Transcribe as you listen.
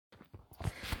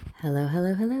Hello,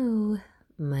 hello, hello.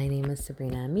 My name is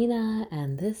Sabrina Amina,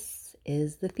 and this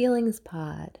is the Feelings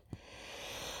Pod.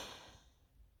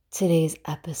 Today's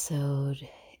episode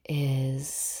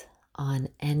is on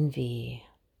envy,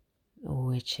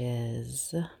 which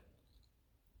is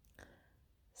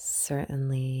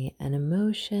certainly an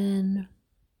emotion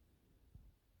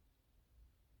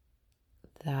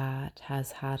that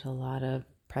has had a lot of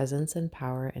presence and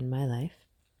power in my life.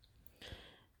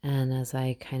 And as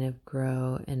I kind of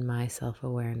grow in my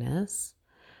self-awareness,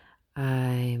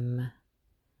 I've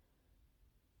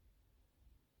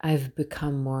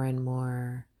become more and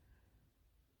more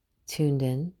tuned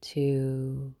in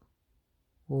to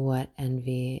what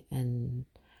envy and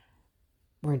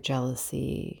or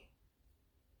jealousy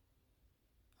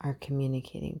are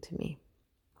communicating to me.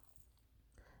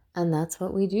 And that's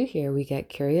what we do here. We get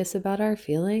curious about our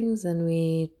feelings and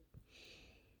we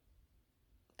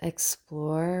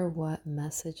explore what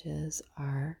messages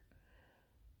are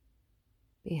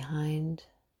behind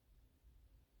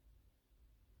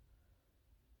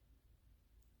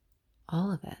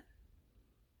all of it.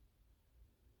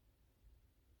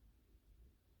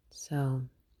 So,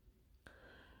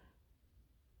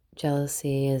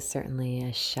 jealousy is certainly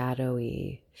a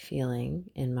shadowy feeling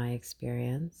in my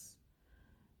experience.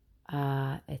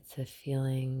 It's a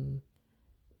feeling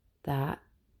that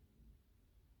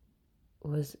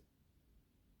was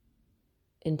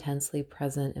intensely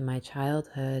present in my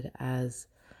childhood as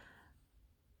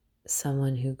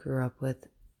someone who grew up with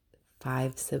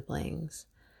 5 siblings,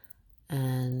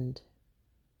 and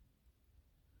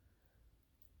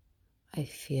I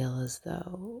feel as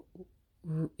though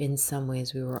in some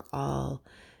ways we were all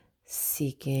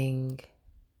seeking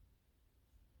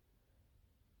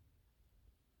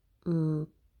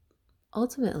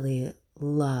ultimately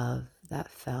love that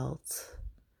felt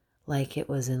like it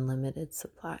was in limited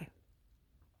supply.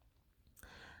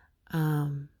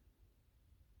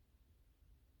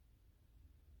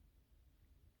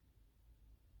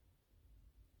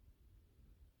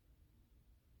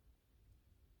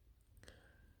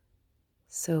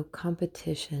 So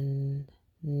competition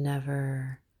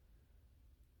never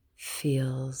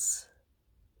feels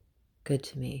good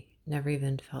to me. Never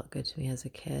even felt good to me as a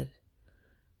kid.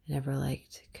 I never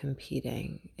liked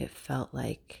competing. It felt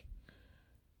like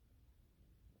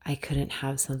I couldn't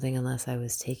have something unless I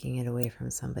was taking it away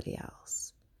from somebody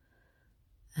else.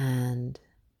 And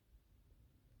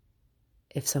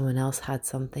if someone else had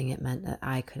something, it meant that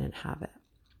I couldn't have it.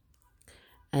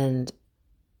 And,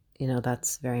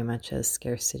 that's very much a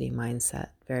scarcity mindset,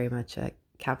 very much a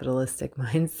capitalistic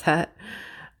mindset.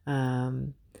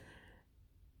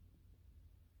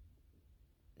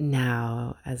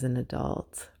 Now, as an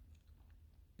adult,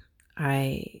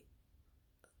 I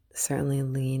certainly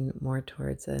lean more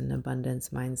towards an abundance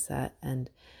mindset and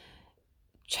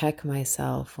check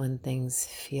myself when things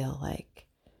feel like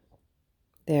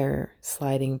they're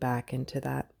sliding back into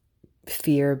that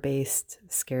fear-based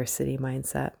scarcity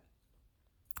mindset.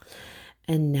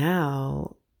 And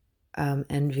now,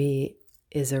 envy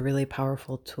is a really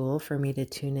powerful tool for me to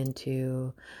tune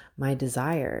into my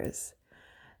desires.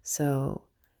 So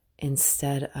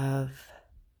instead of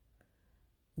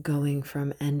going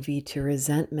from envy to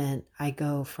resentment, I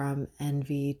go from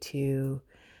envy to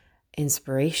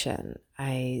inspiration.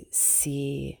 I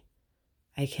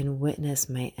can witness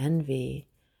my envy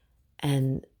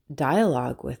and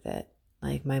dialogue with it.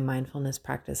 Like, my mindfulness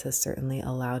practice has certainly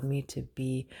allowed me to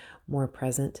be more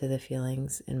present to the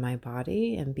feelings in my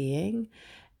body and being,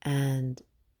 and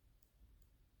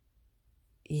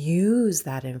use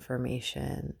that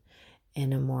information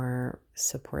in a more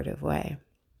supportive way.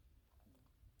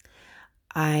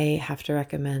 I have to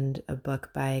recommend a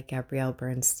book by Gabrielle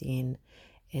Bernstein.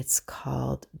 It's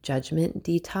called Judgment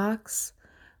Detox,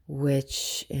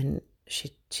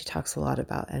 she talks a lot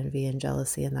about envy and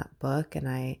jealousy in that book, and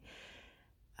I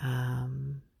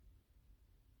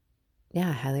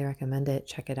highly recommend it.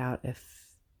 Check it out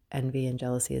if envy and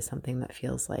jealousy is something that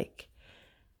feels like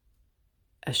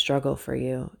a struggle for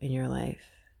you in your life.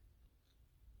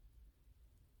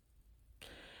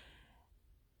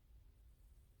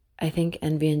 I think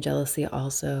envy and jealousy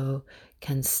also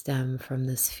can stem from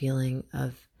this feeling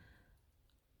of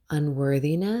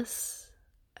unworthiness,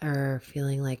 or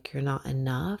feeling like you're not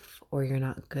enough, or you're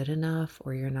not good enough,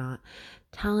 or you're not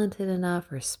talented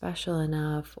enough, or special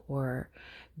enough, or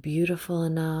beautiful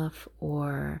enough,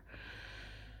 or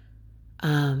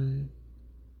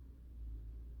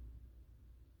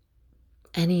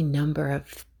any number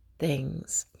of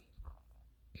things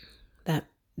that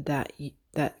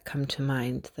come to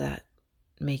mind that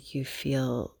make you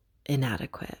feel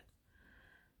inadequate.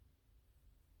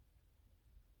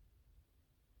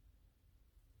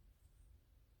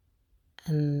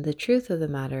 And the truth of the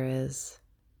matter is,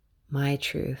 my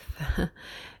truth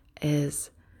is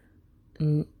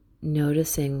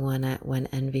noticing when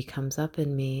envy comes up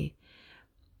in me.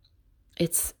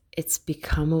 It's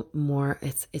become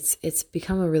it's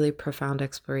become a really profound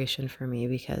exploration for me,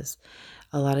 because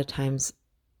a lot of times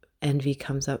envy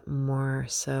comes up more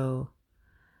so,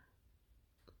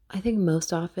 I think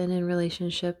most often in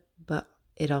relationship, but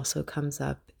it also comes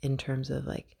up in terms of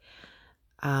like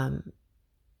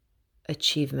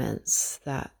achievements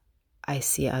that I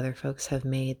see other folks have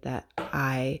made that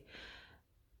I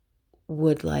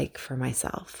would like for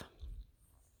myself.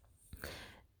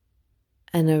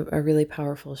 And a really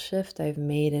powerful shift I've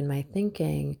made in my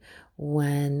thinking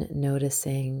when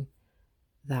noticing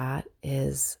that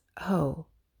is, oh,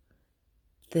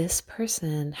 this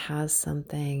person has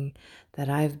something that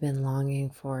I've been longing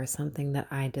for, something that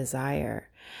I desire.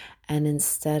 And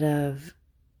instead of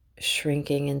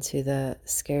shrinking into the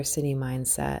scarcity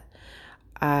mindset,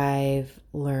 I've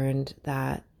learned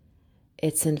that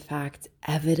it's in fact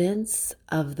evidence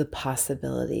of the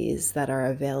possibilities that are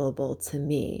available to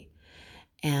me.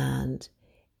 And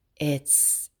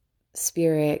it's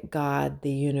spirit, God,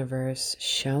 the universe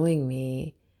showing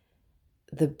me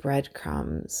the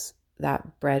breadcrumbs,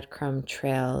 that breadcrumb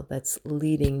trail that's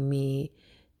leading me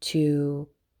to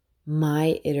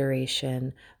my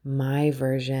iteration, my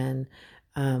version,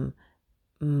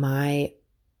 my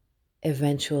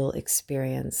eventual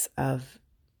experience of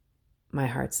my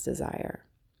heart's desire,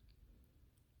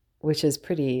 which is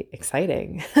pretty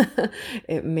exciting.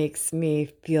 It makes me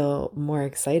feel more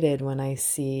excited when I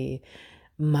see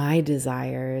my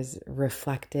desires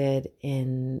reflected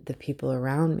in the people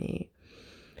around me.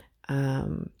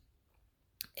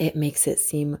 It makes it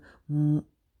seem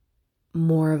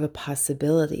more of a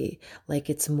possibility, like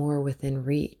it's more within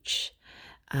reach.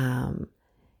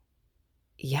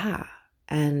 Yeah.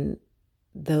 And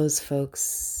those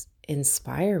folks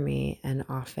inspire me. And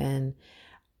often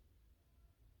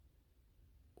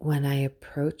when I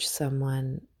approach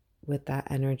someone with that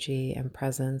energy and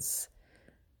presence,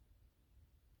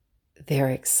 they're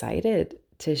excited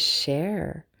to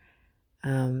share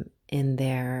in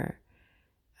their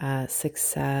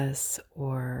success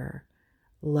or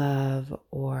love,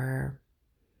 or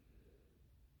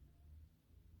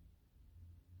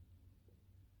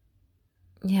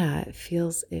it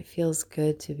feels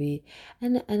good to be,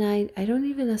 and I don't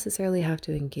even necessarily have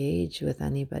to engage with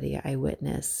anybody I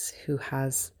witness who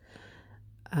has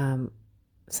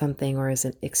something or is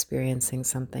experiencing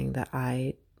something that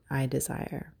I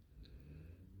desire.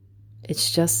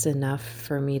 It's just enough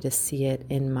for me to see it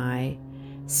in my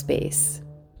space,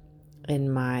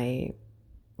 in my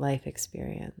life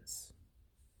experience.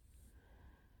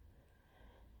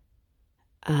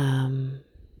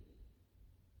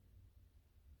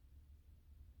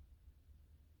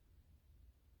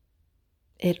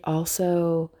 It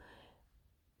also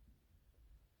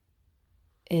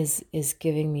is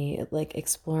giving me, like,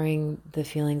 exploring the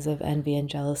feelings of envy and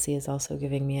jealousy is also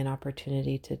giving me an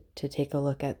opportunity to take a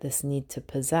look at this need to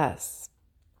possess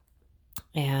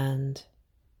and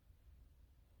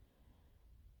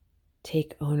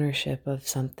take ownership of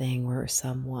something or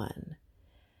someone,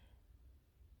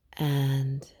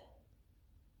 and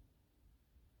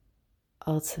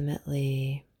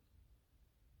ultimately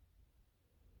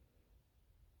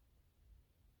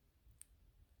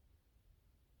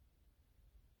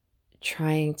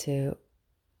trying to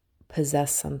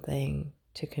possess something,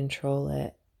 to control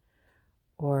it,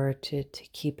 or to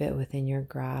keep it within your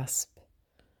grasp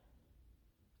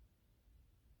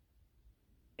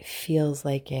feels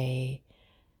like it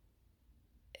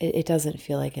doesn't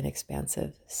feel like an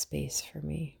expansive space for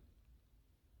me.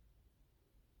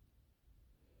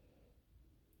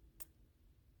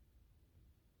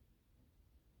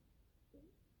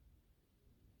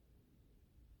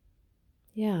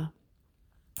 Yeah.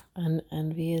 And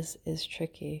envy is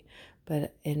tricky,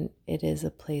 but it is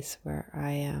a place where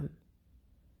I am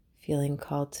feeling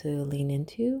called to lean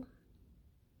into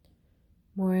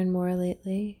more and more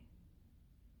lately.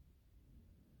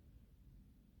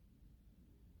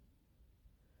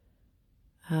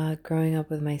 Growing up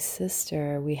with my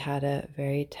sister, we had a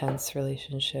very tense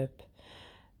relationship.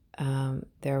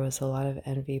 There was a lot of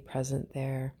envy present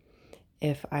there.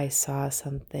 If I saw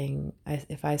something,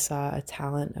 if I saw a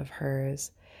talent of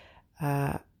hers,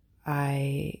 uh,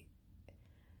 I,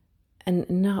 and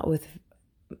not with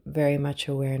very much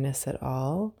awareness at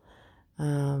all,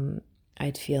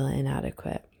 I'd feel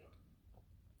inadequate.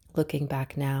 Looking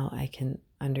back now, I can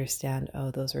understand, oh,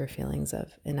 those were feelings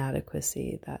of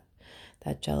inadequacy,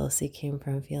 that jealousy came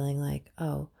from feeling like,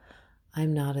 oh,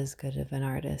 I'm not as good of an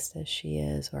artist as she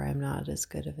is, or I'm not as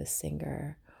good of a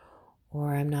singer,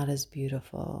 or I'm not as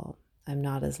beautiful, I'm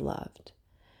not as loved.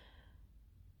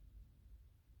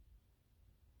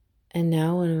 And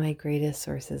now one of my greatest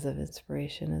sources of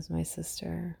inspiration is my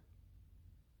sister.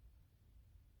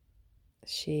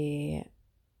 She,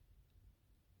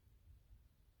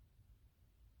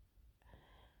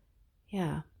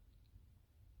 yeah,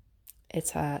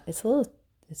 it's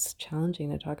it's challenging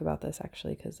to talk about this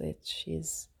actually, because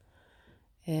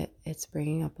it's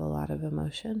bringing up a lot of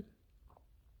emotion.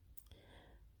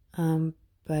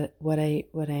 But what I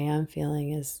am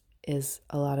feeling is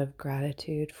a lot of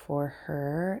gratitude for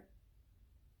her,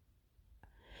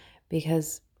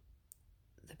 because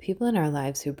the people in our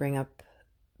lives who bring up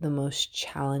the most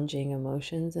challenging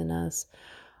emotions in us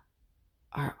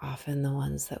are often the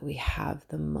ones that we have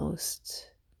the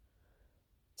most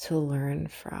to learn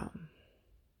from.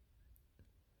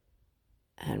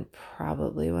 And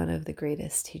probably one of the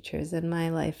greatest teachers in my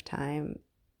lifetime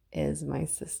is my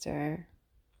sister.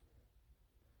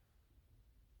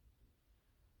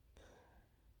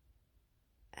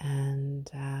 And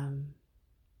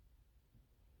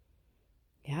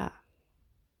yeah.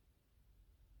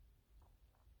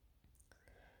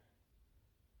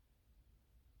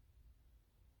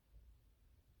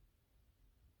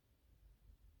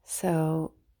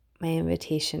 So, my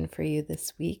invitation for you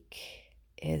this week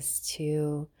is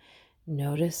to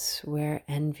notice where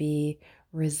envy,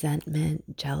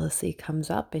 resentment, jealousy comes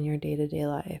up in your day-to-day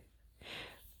life.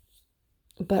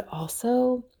 But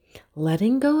also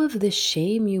letting go of the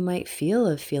shame you might feel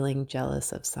of feeling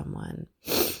jealous of someone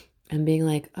and being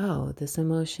like, oh, this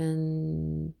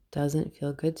emotion doesn't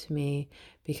feel good to me,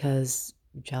 because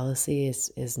jealousy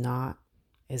is not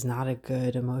a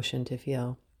good emotion to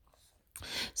feel.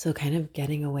 So kind of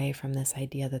getting away from this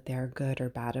idea that there are good or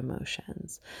bad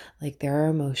emotions. Like there are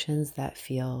emotions that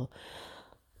feel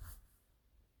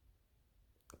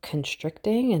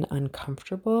constricting and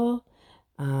uncomfortable,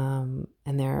 and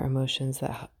there are emotions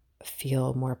that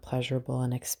feel more pleasurable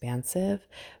and expansive,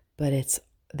 but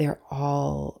they're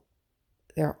all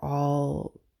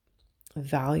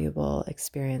valuable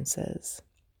experiences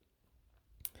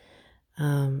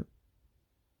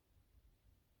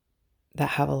that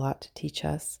have a lot to teach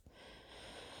us.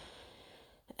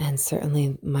 And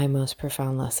certainly my most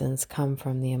profound lessons come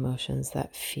from the emotions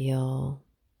that feel,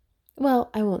 well,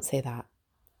 I won't say that.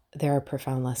 There are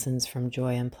profound lessons from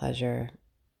joy and pleasure,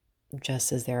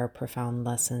 just as there are profound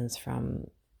lessons from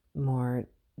more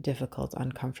difficult,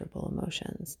 uncomfortable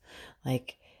emotions.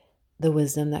 Like the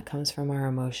wisdom that comes from our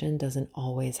emotion doesn't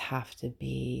always have to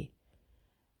be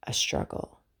a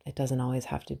struggle. It doesn't always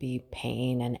have to be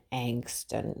pain and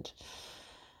angst and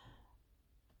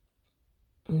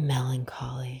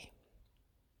melancholy.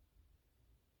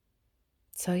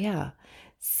 So yeah,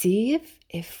 see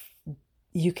if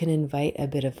you can invite a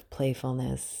bit of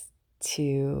playfulness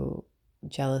to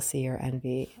jealousy or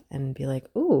envy and be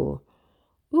like, ooh,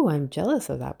 I'm jealous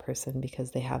of that person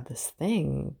because they have this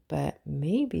thing, but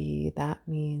maybe that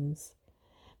means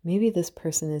maybe this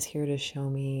person is here to show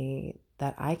me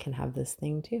that I can have this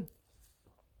thing too.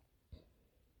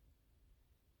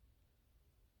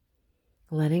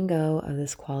 Letting go of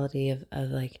this quality of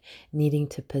like needing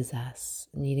to possess,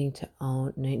 needing to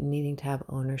own, needing to have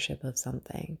ownership of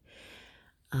something.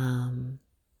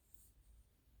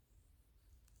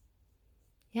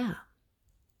 Yeah.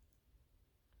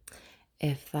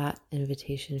 If that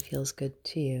invitation feels good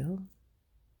to you,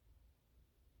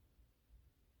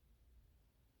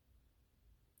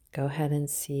 go ahead and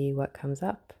see what comes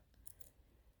up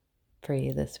for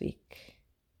you this week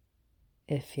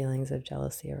if feelings of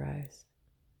jealousy arise.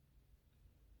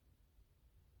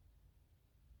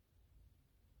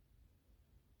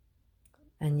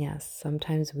 And yes,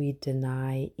 sometimes we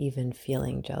deny even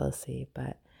feeling jealousy,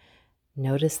 but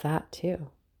notice that too.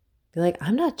 Be like,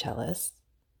 I'm not jealous.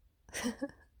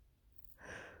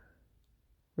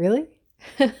 Really?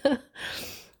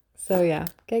 So yeah,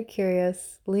 get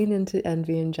curious, lean into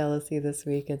envy and jealousy this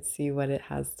week and see what it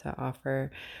has to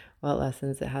offer, what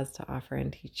lessons it has to offer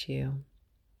and teach you.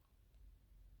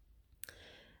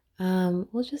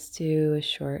 We'll just do a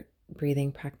short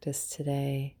breathing practice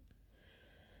today.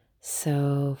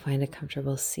 So find a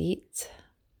comfortable seat.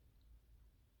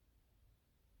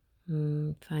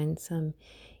 Find some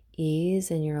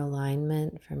ease in your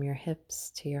alignment from your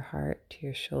hips to your heart to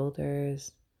your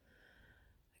shoulders,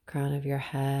 the crown of your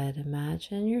head.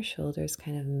 Imagine your shoulders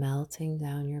kind of melting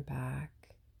down your back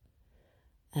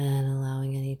and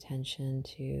allowing any tension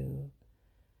to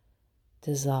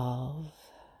dissolve.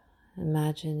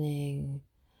 Imagining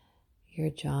your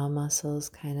jaw muscles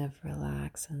kind of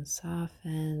relax and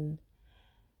soften,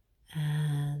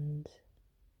 And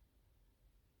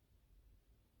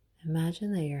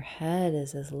imagine that your head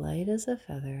is as light as a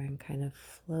feather and kind of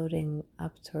floating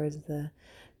up towards the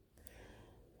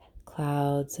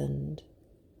clouds, and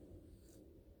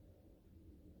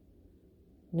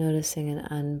noticing an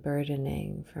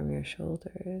unburdening from your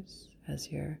shoulders as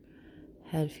your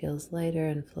head feels lighter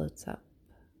and floats up.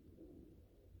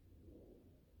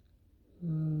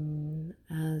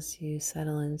 As you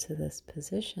settle into this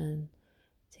position,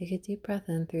 take a deep breath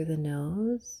in through the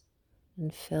nose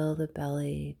and fill the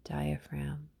belly,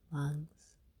 diaphragm,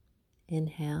 lungs.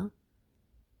 Inhale.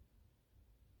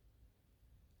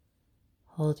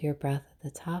 Hold your breath at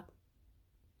the top.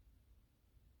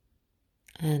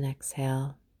 And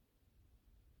exhale.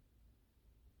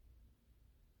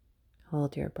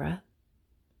 Hold your breath.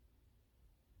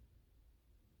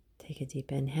 Take a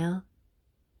deep inhale.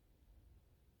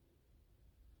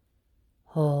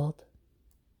 Hold.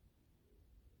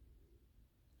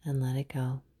 And let it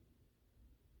go.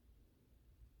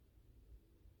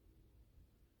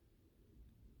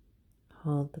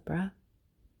 Hold the breath.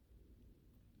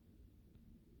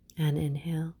 And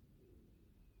inhale.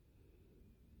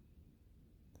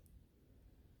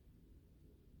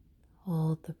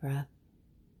 Hold the breath.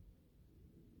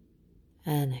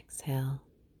 And exhale.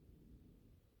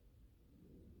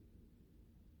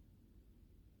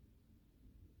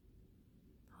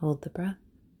 Hold the breath.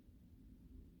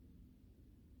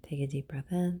 Take a deep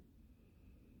breath in.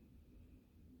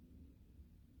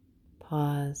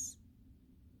 Pause.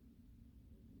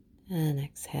 And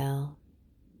exhale.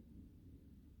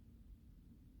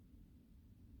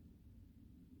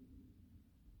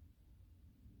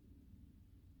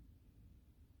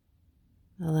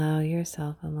 Allow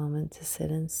yourself a moment to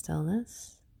sit in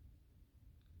stillness.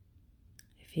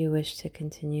 If you wish to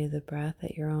continue the breath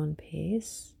at your own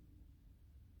pace,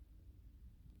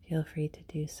 feel free to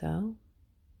do so.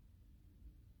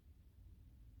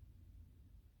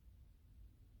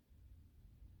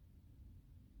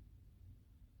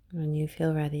 When you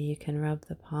feel ready, you can rub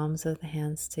the palms of the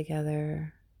hands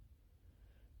together,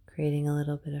 creating a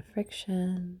little bit of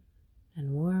friction and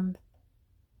warmth.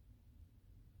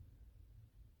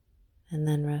 And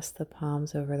then rest the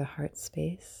palms over the heart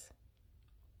space,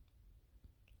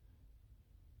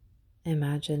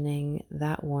 imagining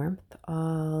that warmth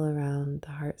all around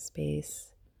the heart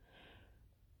space,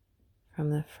 from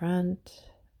the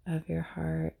front of your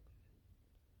heart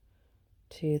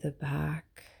to the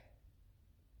back.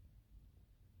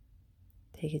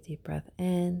 Take a deep breath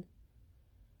in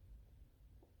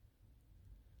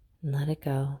and let it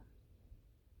go.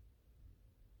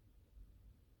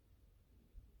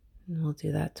 And we'll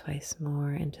do that twice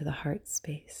more into the heart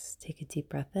space. Take a deep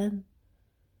breath in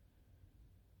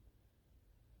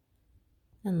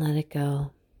and let it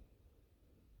go.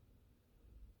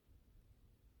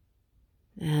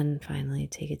 And finally,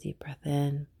 take a deep breath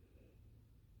in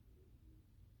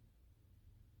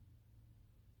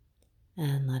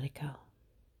and let it go.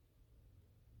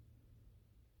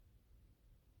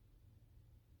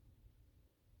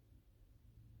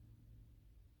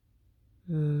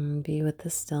 Be with the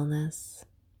stillness.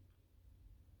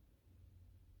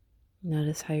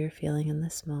 Notice how you're feeling in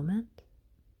this moment.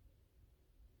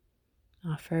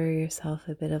 Offer yourself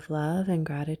a bit of love and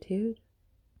gratitude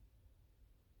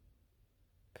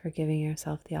for giving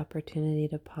yourself the opportunity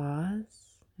to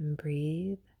pause and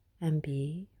breathe and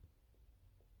be.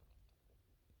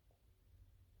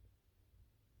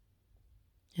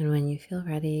 And when you feel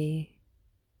ready,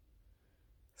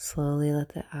 slowly let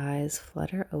the eyes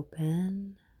flutter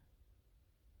open.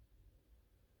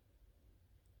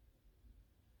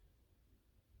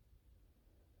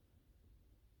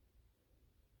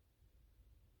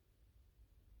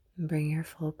 And bring your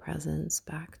full presence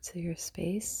back to your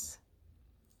space.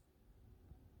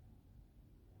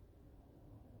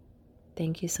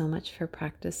 Thank you so much for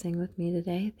practicing with me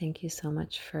today. Thank you so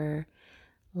much for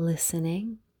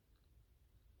listening.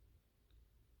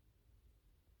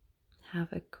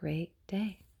 Have a great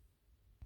day.